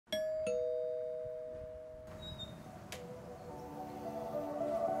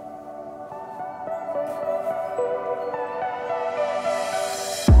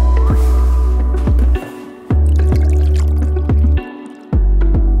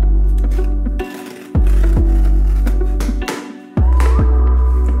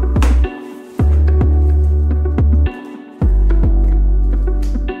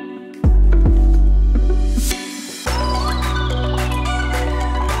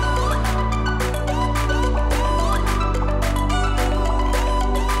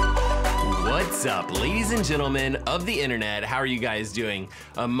Ladies and gentlemen of the internet, how are you guys doing?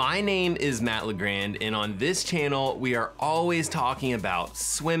 My name is Matt LeGrand, and on this channel, we are always talking about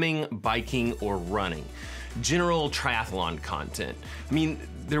swimming, biking, or running. General triathlon content. I mean,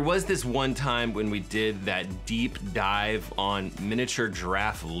 there was this one time when we did that deep dive on miniature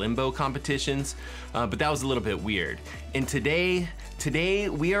giraffe limbo competitions, but that was a little bit weird. And today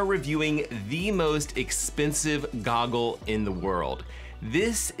we are reviewing the most expensive goggle in the world.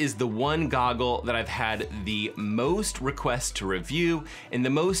 This is the one goggle that I've had the most requests to review and the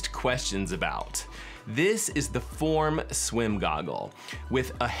most questions about. This is the Form Swim Goggle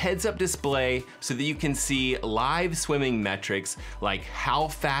with a heads-up display so that you can see live swimming metrics like how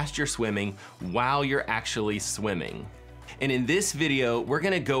fast you're swimming while you're actually swimming. And in this video, we're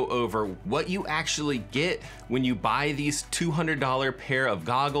gonna go over what you actually get when you buy these $200 pair of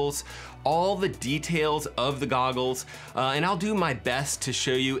goggles, all the details of the goggles, and I'll do my best to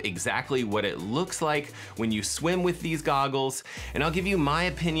show you exactly what it looks like when you swim with these goggles, and I'll give you my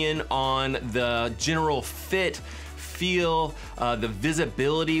opinion on the general fit, feel, the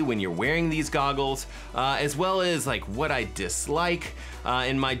visibility when you're wearing these goggles, as well as like what I dislike,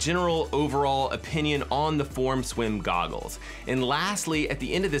 and my general overall opinion on the Form Swim goggles. And lastly, at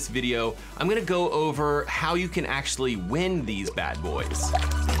the end of this video, I'm gonna go over how you can actually win these bad boys.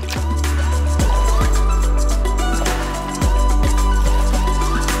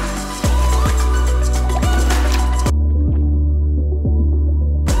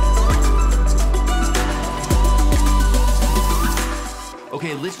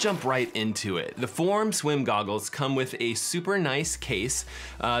 Okay, let's jump right into it. The Form Swim goggles come with a super nice case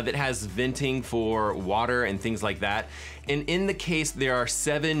that has venting for water and things like that. And in the case, there are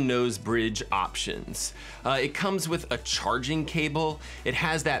 7 nose bridge options. It comes with a charging cable. It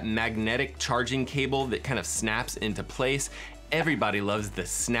has that magnetic charging cable that kind of snaps into place. Everybody loves the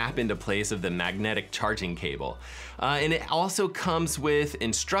snap into place of the magnetic charging cable. And it also comes with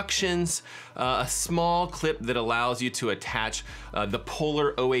instructions, a small clip that allows you to attach the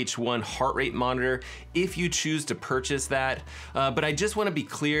Polar OH1 heart rate monitor if you choose to purchase that. But I just want to be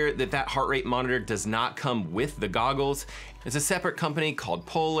clear that that heart rate monitor does not come with the goggles. It's a separate company called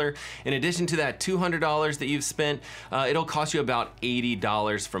Polar. In addition to that $200 that you've spent, it'll cost you about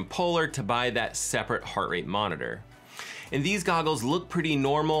 $80 from Polar to buy that separate heart rate monitor. And these goggles look pretty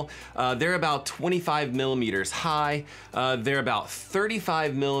normal. They're about 25 millimeters high. They're about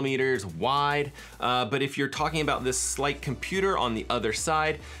 35 millimeters wide. But if you're talking about this slight computer on the other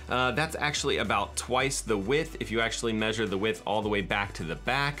side, that's actually about twice the width if you actually measure the width all the way back to the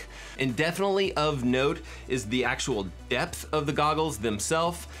back. And definitely of note is the actual depth of the goggles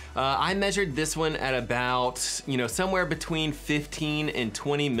themselves. I measured this one at about, somewhere between 15 and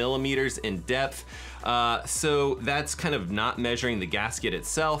 20 millimeters in depth. So that's kind of not measuring the gasket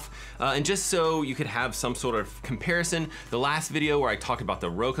itself. And just so you could have some sort of comparison, the last video where I talked about the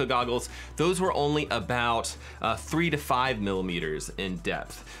Roka goggles, those were only about 3 to 5 millimeters in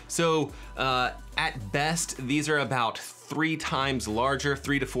depth. So at best, these are about 3 times larger,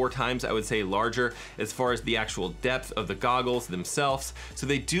 3 to 4 times, I would say, larger as far as the actual depth of the goggles themselves. So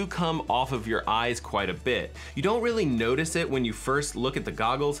they do come off of your eyes quite a bit. You don't really notice it when you first look at the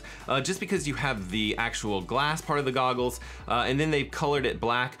goggles, just because you have the actual glass part of the goggles, and then they've colored it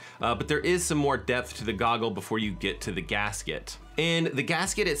black, but there is some more depth to the goggle before you get to the gasket. And the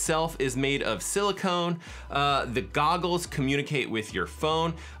gasket itself is made of silicone. The goggles communicate with your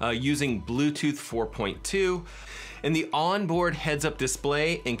phone using Bluetooth 4.2. And the onboard heads-up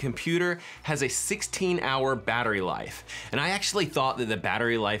display and computer has a 16-hour battery life. And I actually thought that the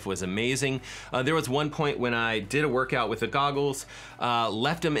battery life was amazing. There was one point when I did a workout with the goggles,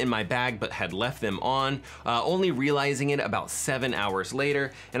 left them in my bag but had left them on, only realizing it about 7 hours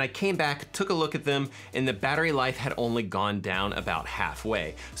later. And I came back, took a look at them, and the battery life had only gone down about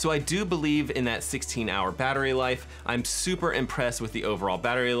halfway. So I do believe in that 16-hour battery life. I'm super impressed with the overall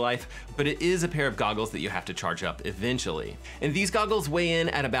battery life, but it is a pair of goggles that you have to charge up eventually. And these goggles weigh in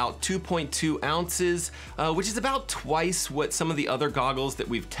at about 2.2 ounces, which is about twice what some of the other goggles that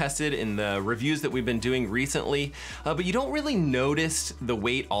we've tested in the reviews that we've been doing recently, but you don't really notice the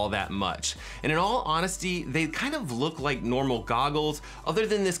weight all that much. And in all honesty, they kind of look like normal goggles, other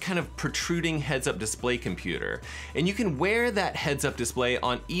than this kind of protruding heads-up display computer. And you can wear that heads-up display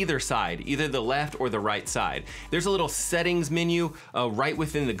on either side, either the left or the right side. There's a little settings menu right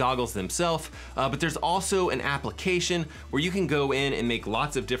within the goggles themselves, but there's also an application where you can go in and make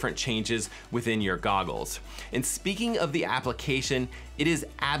lots of different changes within your goggles. And speaking of the application, it is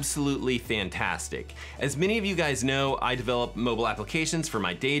absolutely fantastic. As many of you guys know, I develop mobile applications for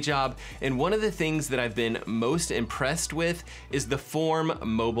my day job, and one of the things that I've been most impressed with is the Form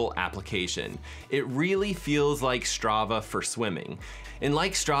mobile application. It really feels like Strava for swimming. And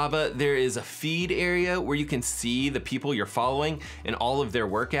like Strava, there is a feed area where you can see the people you're following and all of their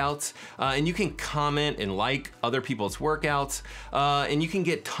workouts, and you can comment and like other people's workouts, and you can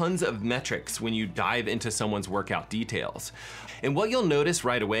get tons of metrics when you dive into someone's workout details. And what you'll notice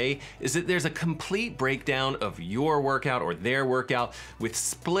right away is that there's a complete breakdown of your workout or their workout with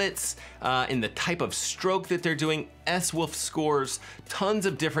splits and the type of stroke that they're doing, S-Wolf scores, tons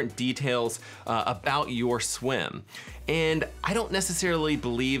of different details about your swim. And I don't necessarily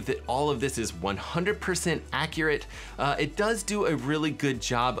believe that all of this is 100% accurate. It does do a really good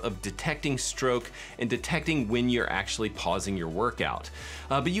job of detecting stroke and detecting when you're actually pausing your workout.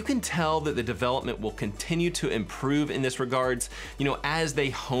 But you can tell that the development will continue to improve in this regards. You know, as they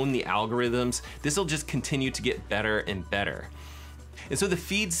hone the algorithms, this will just continue to get better and better. And so the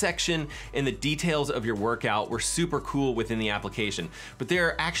feed section and the details of your workout were super cool within the application, but there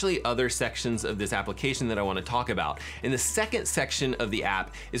are actually other sections of this application that I want to talk about. And the second section of the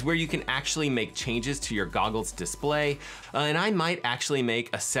app is where you can actually make changes to your goggles display. And I might actually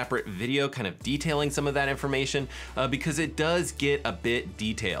make a separate video kind of detailing some of that information because it does get a bit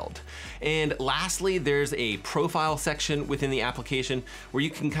detailed. And lastly, there's a profile section within the application where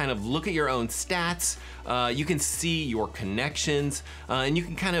you can kind of look at your own stats, you can see your connections, and you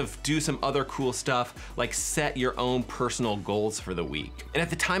can kind of do some other cool stuff like set your own personal goals for the week. And at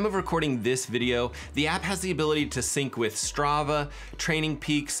the time of recording this video, the app has the ability to sync with Strava, Training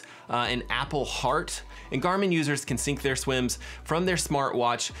Peaks, and Apple Heart. And Garmin users can sync their swims from their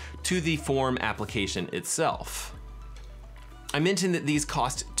smartwatch to the Form application itself. I mentioned that these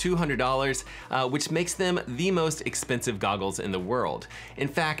cost $200, which makes them the most expensive goggles in the world. In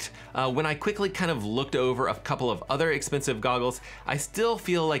fact, when I quickly kind of looked over a couple of other expensive goggles, I still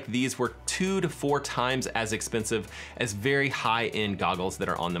feel like these were 2 to 4 times as expensive as very high-end goggles that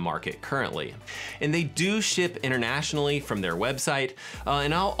are on the market currently. And they do ship internationally from their website,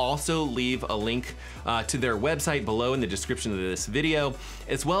 and I'll also leave a link to their website below in the description of this video,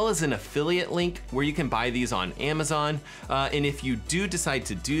 as well as an affiliate link where you can buy these on Amazon. And if you do decide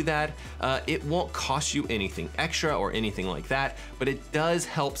to do that, it won't cost you anything extra or anything like that, but it does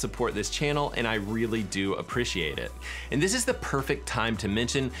help support this channel, and I really do appreciate it. And this is the perfect time to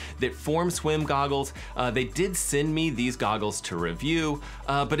mention that Form Swim goggles, they did send me these goggles to review,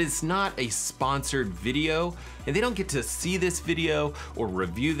 but it's not a sponsored video, and they don't get to see this video or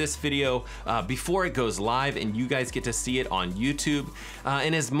review this video before it goes live, and you guys get to see it on YouTube.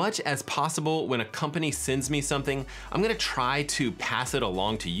 And as much as possible, when a company sends me something, I'm gonna try to pass it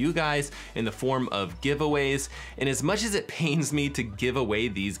along to you guys in the form of giveaways. And as much as it pains me to give away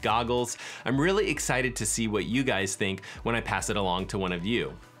these goggles, I'm really excited to see what you guys think when I pass it along to one of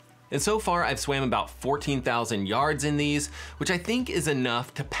you. And so far, I've swam about 14,000 yards in these, which I think is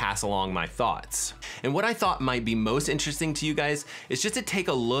enough to pass along my thoughts. And what I thought might be most interesting to you guys is just to take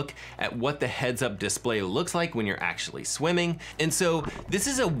a look at what the heads-up display looks like when you're actually swimming. And so this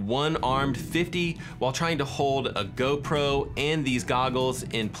is a one-armed 50 while trying to hold a GoPro and these goggles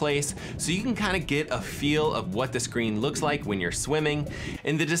in place, so you can kind of get a feel of what the screen looks like when you're swimming.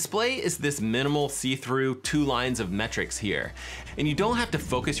 And the display is this minimal see-through 2 lines of metrics here. And you don't have to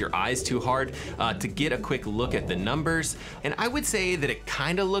focus your eyes too hard to get a quick look at the numbers. And I would say that it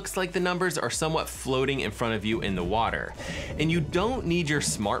kind of looks like the numbers are somewhat floating in front of you in the water. And you don't need your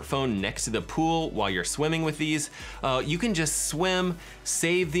smartphone next to the pool while you're swimming with these. You can just swim,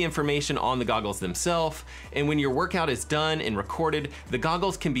 save the information on the goggles themselves, and when your workout is done and recorded, the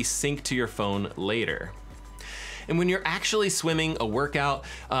goggles can be synced to your phone later. And when you're actually swimming a workout,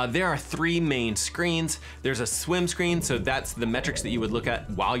 there are 3 main screens. There's a swim screen, so that's the metrics that you would look at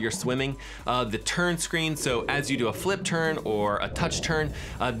while you're swimming. The turn screen, so as you do a flip turn or a touch turn,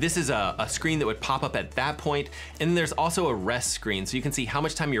 this is a screen that would pop up at that point. And then there's also a rest screen, so you can see how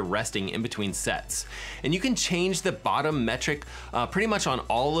much time you're resting in between sets. And you can change the bottom metric pretty much on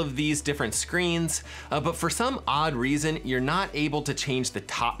all of these different screens, but for some odd reason, you're not able to change the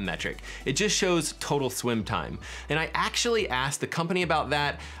top metric. It just shows total swim time. And I actually asked the company about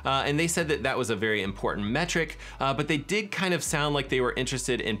that, and they said that that was a very important metric, but they did kind of sound like they were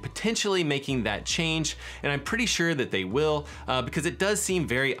interested in potentially making that change, and I'm pretty sure that they will, because it does seem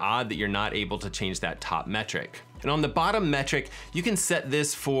very odd that you're not able to change that top metric. And on the bottom metric, you can set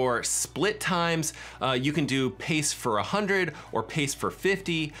this for split times. You can do pace for 100 or pace for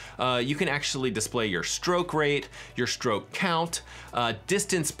 50. You can actually display your stroke rate, your stroke count,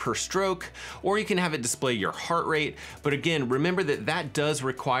 distance per stroke, or you can have it display your heart rate. But again, remember that that does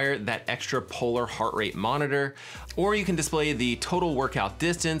require that extra polar heart rate monitor. Or you can display the total workout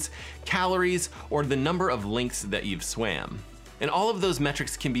distance, calories, or the number of lengths that you've swam. And all of those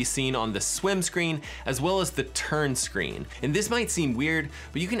metrics can be seen on the swim screen as well as the turn screen. And this might seem weird,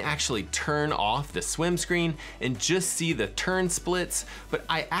 but you can actually turn off the swim screen and just see the turn splits, but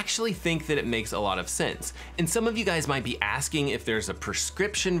I actually think that it makes a lot of sense. And some of you guys might be asking if there's a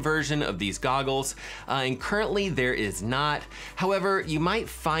prescription version of these goggles, and currently there is not. However, you might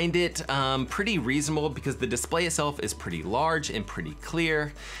find it pretty reasonable because the display itself is pretty large and pretty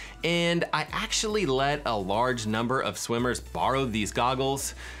clear. And I actually let a large number of swimmers borrow these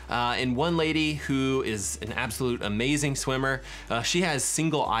goggles. And one lady who is an absolute amazing swimmer, she has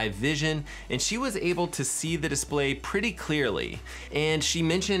single eye vision and she was able to see the display pretty clearly. And she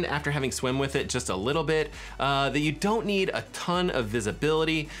mentioned after having swum with it just a little bit, that you don't need a ton of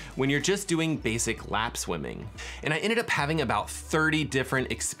visibility when you're just doing basic lap swimming. And I ended up having about 30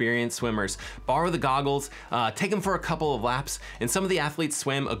 different experienced swimmers borrow the goggles, take them for a couple of laps, and some of the athletes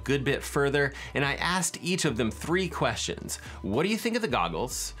swam a good bit further, and I asked each of them 3 questions. What do you think of the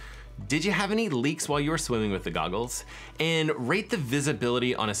goggles? Did you have any leaks while you were swimming with the goggles? And rate the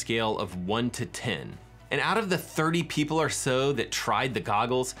visibility on a scale of 1 to 10. And out of the 30 people or so that tried the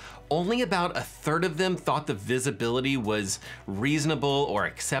goggles, only about a third of them thought the visibility was reasonable or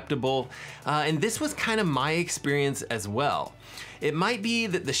acceptable. And this was kind of my experience as well. It might be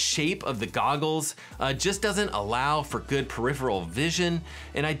that the shape of the goggles just doesn't allow for good peripheral vision,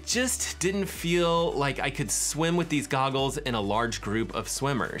 and I just didn't feel like I could swim with these goggles in a large group of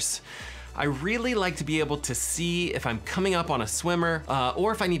swimmers. I really like to be able to see if I'm coming up on a swimmer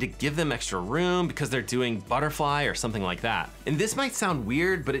or if I need to give them extra room because they're doing butterfly or something like that. And this might sound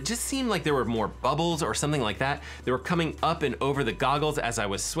weird, but it just seemed like there were more bubbles or something like that. They were coming up and over the goggles as I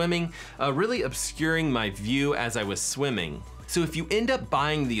was swimming, really obscuring my view as I was swimming. So if you end up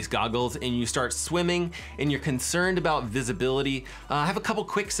buying these goggles and you start swimming and you're concerned about visibility, I have a couple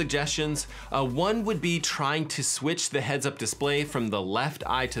quick suggestions. One would be trying to switch the heads-up display from the left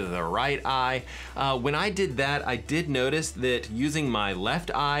eye to the right eye. When I did that, I did notice that using my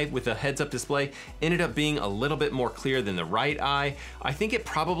left eye with a heads-up display ended up being a little bit more clear than the right eye. I think it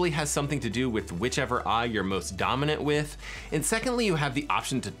probably has something to do with whichever eye you're most dominant with. And secondly, you have the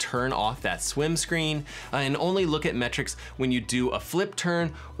option to turn off that swim screen and only look at metrics when you do a flip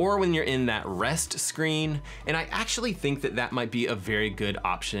turn or when you're in that rest screen. And I actually think that that might be a very good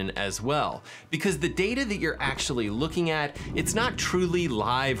option as well, because the data that you're actually looking at, it's not truly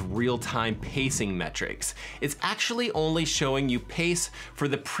live real-time pacing metrics. It's actually only showing you pace for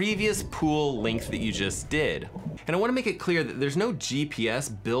the previous pool length that you just did. And I want to make it clear that there's no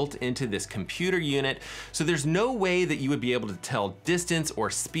GPS built into this computer unit, so there's no way that you would be able to tell distance or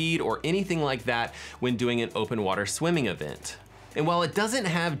speed or anything like that when doing an open water swimming event. And while it doesn't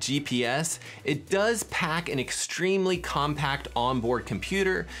have GPS, it does pack an extremely compact onboard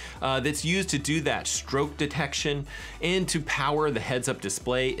computer that's used to do that stroke detection and to power the heads-up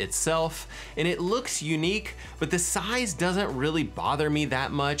display itself. And it looks unique, but the size doesn't really bother me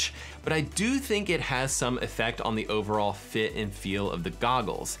that much, but I do think it has some effect on the overall fit and feel of the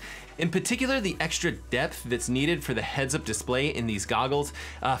goggles. In particular, the extra depth that's needed for the heads-up display in these goggles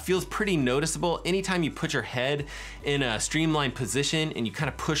feels pretty noticeable anytime you put your head in a streamlined position and you kind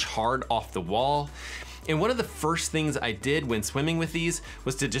of push hard off the wall. And one of the first things I did when swimming with these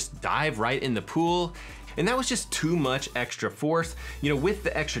was to just dive right in the pool. And that was just too much extra force, with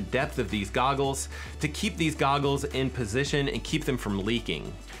the extra depth of these goggles, to keep these goggles in position and keep them from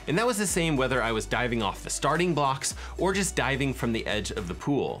leaking. And that was the same whether I was diving off the starting blocks or just diving from the edge of the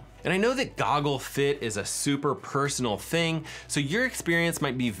pool. And I know that goggle fit is a super personal thing, so your experience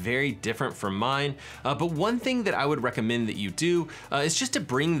might be very different from mine, but one thing that I would recommend that you do is just to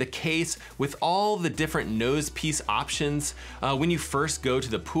bring the case with all the different nose piece options when you first go to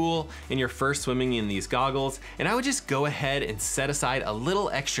the pool and you're first swimming in these goggles. And I would just go ahead and set aside a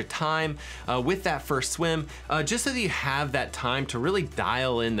little extra time with that first swim, just so that you have that time to really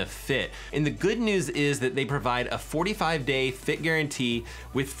dial in the fit. And the good news is that they provide a 45-day fit guarantee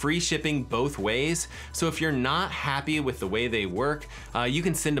with free shipping both ways. So if you're not happy with the way they work, you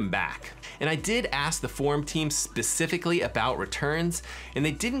can send them back. And I did ask the forum team specifically about returns, and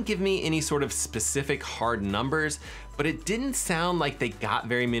they didn't give me any sort of specific hard numbers, but it didn't sound like they got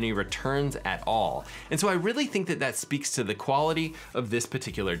very many returns at all. And so I really think that that speaks to the quality of this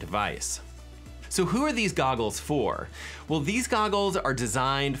particular device. So who are these goggles for? Well, these goggles are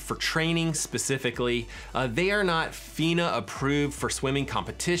designed for training specifically. They are not FINA approved for swimming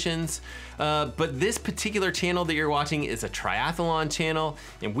competitions, but this particular channel that you're watching is a triathlon channel,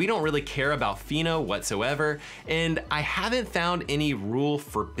 and we don't really care about FINA whatsoever. And I haven't found any rule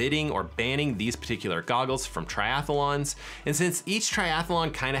forbidding or banning these particular goggles from triathlons. And since each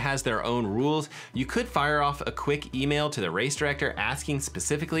triathlon kind of has their own rules, you could fire off a quick email to the race director asking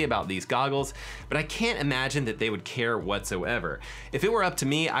specifically about these goggles, but I can't imagine that they would care whatsoever. If it were up to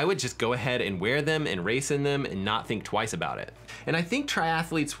me, I would just go ahead and wear them and race in them and not think twice about it. And I think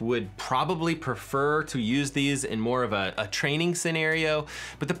triathletes would probably prefer to use these in more of a training scenario,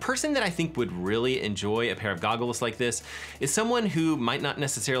 but the person that I think would really enjoy a pair of goggles like this is someone who might not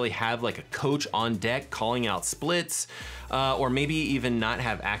necessarily have like a coach on deck calling out splits, or maybe even not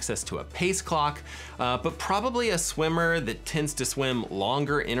have access to a pace clock, but probably a swimmer that tends to swim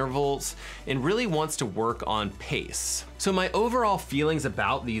longer intervals and really wants to work on pace. So my overall feelings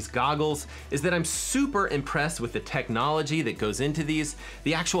about these goggles is that I'm super impressed with the technology that goes into these.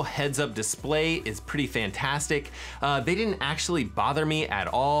 The actual heads-up display is pretty fantastic. They didn't actually bother me at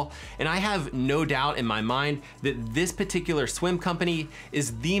all, and I have no doubt in my mind that this particular swim company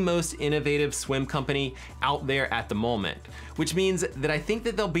is the most innovative swim company out there at the moment, which means that I think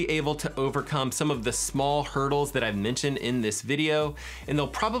that they'll be able to overcome some of the small hurdles that I've mentioned in this video, and they'll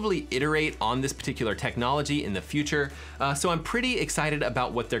probably iterate on this particular technology in the future. So I'm pretty excited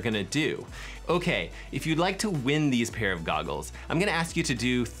about what they're gonna do. Okay, if you'd like to win these pair of goggles, I'm gonna ask you to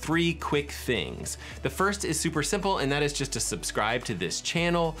do 3 quick things. The first is super simple, and that is just to subscribe to this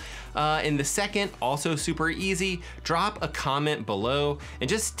channel. And the second, also super easy, drop a comment below and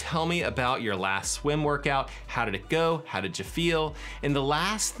just tell me about your last swim workout. How did it go? How did you feel? And the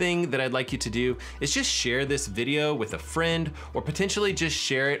last thing that I'd like you to do is just share this video with a friend, or potentially just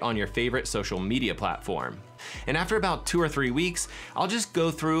share it on your favorite social media platform. And after about 2 or 3 weeks, I'll just go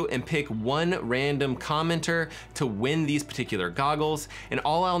through and pick one random commenter to win these particular goggles, and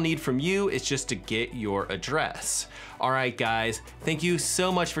all I'll need from you is just to get your address. All right, guys, thank you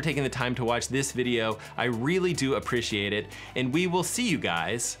so much for taking the time to watch this video. I really do appreciate it, and we will see you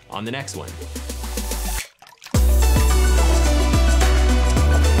guys on the next one.